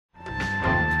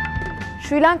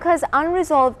Sri Lanka's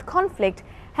unresolved conflict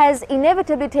has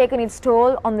inevitably taken its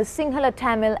toll on the Sinhala,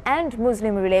 Tamil and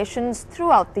Muslim relations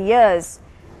throughout the years.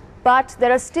 But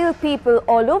there are still people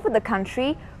all over the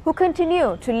country who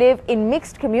continue to live in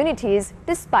mixed communities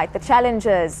despite the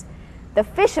challenges. The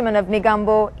fishermen of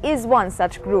Negombo is one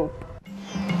such group.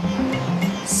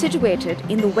 Situated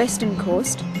in the western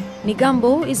coast,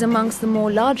 Negombo is amongst the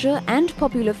more larger and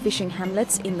popular fishing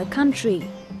hamlets in the country.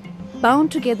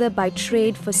 Bound together by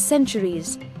trade for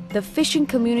centuries, the fishing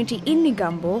community in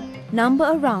Negombo number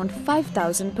around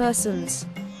 5,000 persons.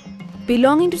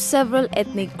 Belonging to several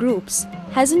ethnic groups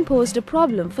hasn't posed a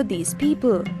problem for these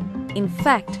people. In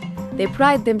fact, they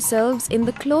pride themselves in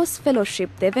the close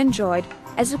fellowship they've enjoyed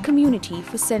as a community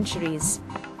for centuries.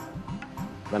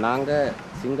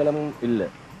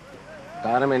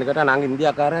 காரணம் என்ன கேட்டால் நாங்கள்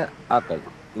இந்தியாக்கார ஆக்கள்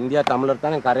India தமிழர்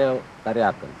தான் கரை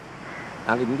ஆக்கள்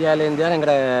நாங்கள் இந்தியாவிலேருந்து தான்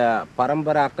எங்களோட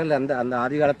பரம்பரை ஆக்கள் அந்த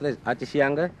ஆதி காலத்தில் ஆட்சி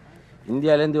செய்யாங்க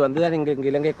இந்தியாவிலேருந்து வந்து தான் இங்கே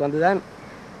இலங்கைக்கு வந்து தான்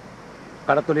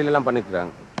கடத்தொழிலெல்லாம்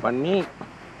பண்ணிக்கிறாங்க பண்ணி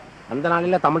அந்த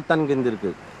நாளில் தமிழ் தான் இங்கே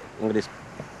இருந்துருக்கு எங்களுடைய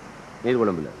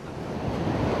நீர்குழம்பில்.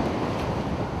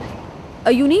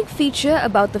 A unique feature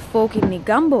about the folk in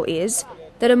Negombo is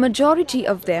that a majority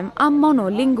of them are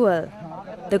monolingual.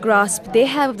 The grasp they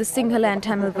have of the Sinhala and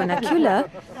Tamil vernacular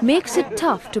makes it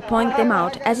tough to point them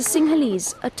out as a Sinhalese,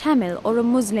 a Tamil or a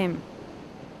Muslim.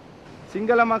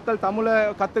 Sinhala மக்கள் தமிழை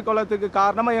கற்றுக்கொள்ளத்துக்கு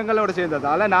காரணமாக எங்களோட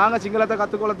சேர்ந்ததால நாங்கள் சிங்களத்தை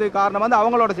கற்றுக்கொள்ளத்துக்கு காரணமாக வந்து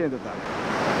அவங்களோட சேர்ந்ததால.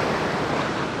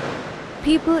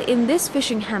 People in this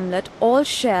fishing hamlet all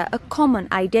share a common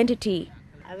identity.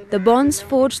 The bonds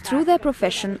forged through their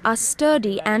profession are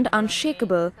sturdy and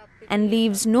unshakable, and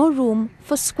leaves no room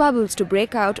for squabbles to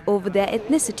break out over their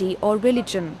ethnicity or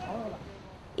religion.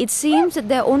 It seems that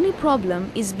their only problem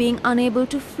is being unable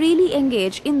to freely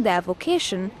engage in their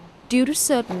vocation due to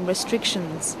certain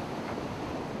restrictions.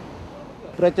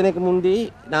 பிரச்சனைக்கு முந்தி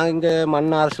நாங்கள் இங்கே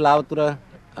மன்னார் ஸ்லாவத்துறை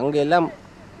அங்கெல்லாம்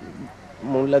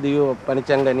முல்லதியோ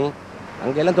பனிச்சங்கனி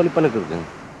அங்கெல்லாம் தொழிற்பண்ணுக்கு இருக்குங்க.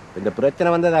 இந்த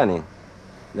பிரச்சனை வந்ததானே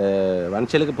இந்த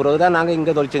வன்சலுக்கு பிறகு தான் நாங்கள்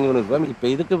இங்கே தொழில் செஞ்சு கொண்டு இருக்கோம். இப்போ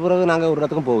இதுக்கு பிறகு நாங்கள் ஒரு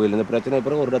இடத்துக்கும் போகல. இந்த பிரச்சனை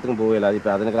பிறகு ஒரு இடத்துக்கும் போகல. அது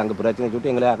இப்போ அதற்கு அங்கே பிரச்சனை சுட்டி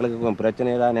எங்களை ஆக்களுக்கு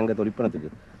பிரச்சனை தான் எங்கள் தொழிற்பணத்துக்கு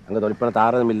அங்கே தொழிற்பணத்தை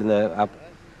ஆரம்பம் இல்லை.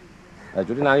 அதை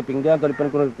சுட்டி நாங்கள் இப்போ இங்கே தான் தொழிற்பணி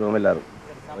கொண்டு இருக்கோம் எல்லோரும்.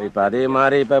 இப்போ அதே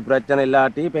மாதிரி இப்போ பிரச்சனை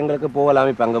இல்லாட்டி இப்போ எங்களுக்கு போகலாம்.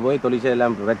 இப்போ அங்கே போய் தொழில்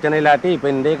செய்யலாம். பிரச்சனை இல்லாட்டி இப்போ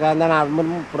இன்றைய காலம் தான்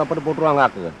நான் புறப்பட்டு போட்டுருவாங்க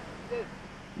ஆக்குங்க.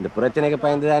 இந்த பிரச்சனைக்கு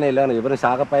பயந்து தானே இல்லை இவரும்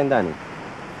சாக பயந்தானே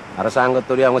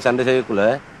அரசாங்கத்தோடைய அவங்க சண்டை செய்யக்குள்ள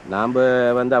நாம்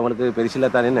வந்து அவங்களுக்கு பெருசில்ல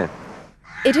தானே.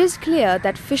 It is clear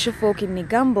that fisherfolk in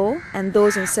Negombo and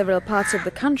those in several parts of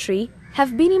the country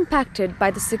have been impacted by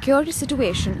the security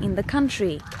situation in the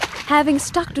country. Having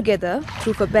stuck together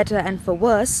through for better and for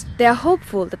worse, they are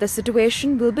hopeful that the situation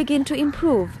will begin to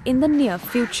improve in the near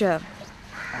future.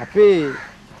 අපේ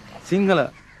සිංහල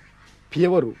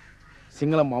පියවරු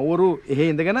සිංහල මවුරු එහෙ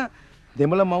ඉඳගෙන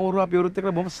දෙමළ මවුරු අපි වරුත් එක්ක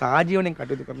බොහොම සාජීවණයෙන්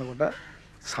කටයුතු කරනකොට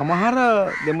සමහර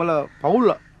දෙමළ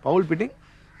පවුල් පිටින්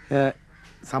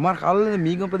සමහර කාලවල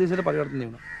මීගම ප්‍රදේශයට පරිවර්තනය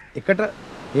වුණා. එකට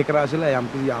ඒක රාශියලා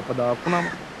යම්කිසි ආපදාවක් වුණාම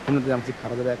එන්නත යම්කිසි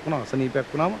කරදරයක් වුණා අසනීපයක්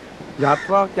වුණාම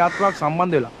යාත්‍රාවක්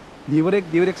සම්බන්ධ වෙලා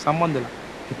දීවරෙක් සම්බන්ධ වෙලා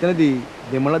එතනදී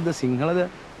දෙමළද සිංහලද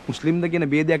මුස්ලිම්ද කියන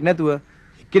ભેදයක් නැතුව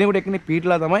එක්කෙනෙකුට එක්කෙනෙක්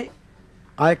පීටලා තමයි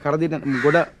ආයේ කරදින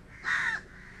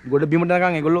ගොඩ බිමට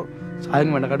යනකම් ඒගොල්ලෝ සායන්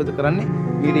වැඩ කටයුතු කරන්නේ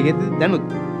ඊට ඉහෙත් දැනුත්.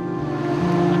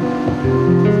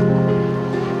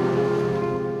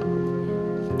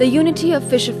 The unity of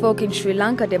fisherfolk in Sri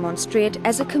Lanka demonstrate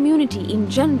as a community in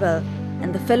general, and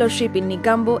the fellowship in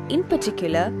Negombo in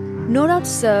particular no doubt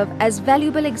serve as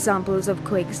valuable examples of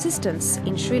coexistence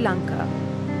in Sri Lanka.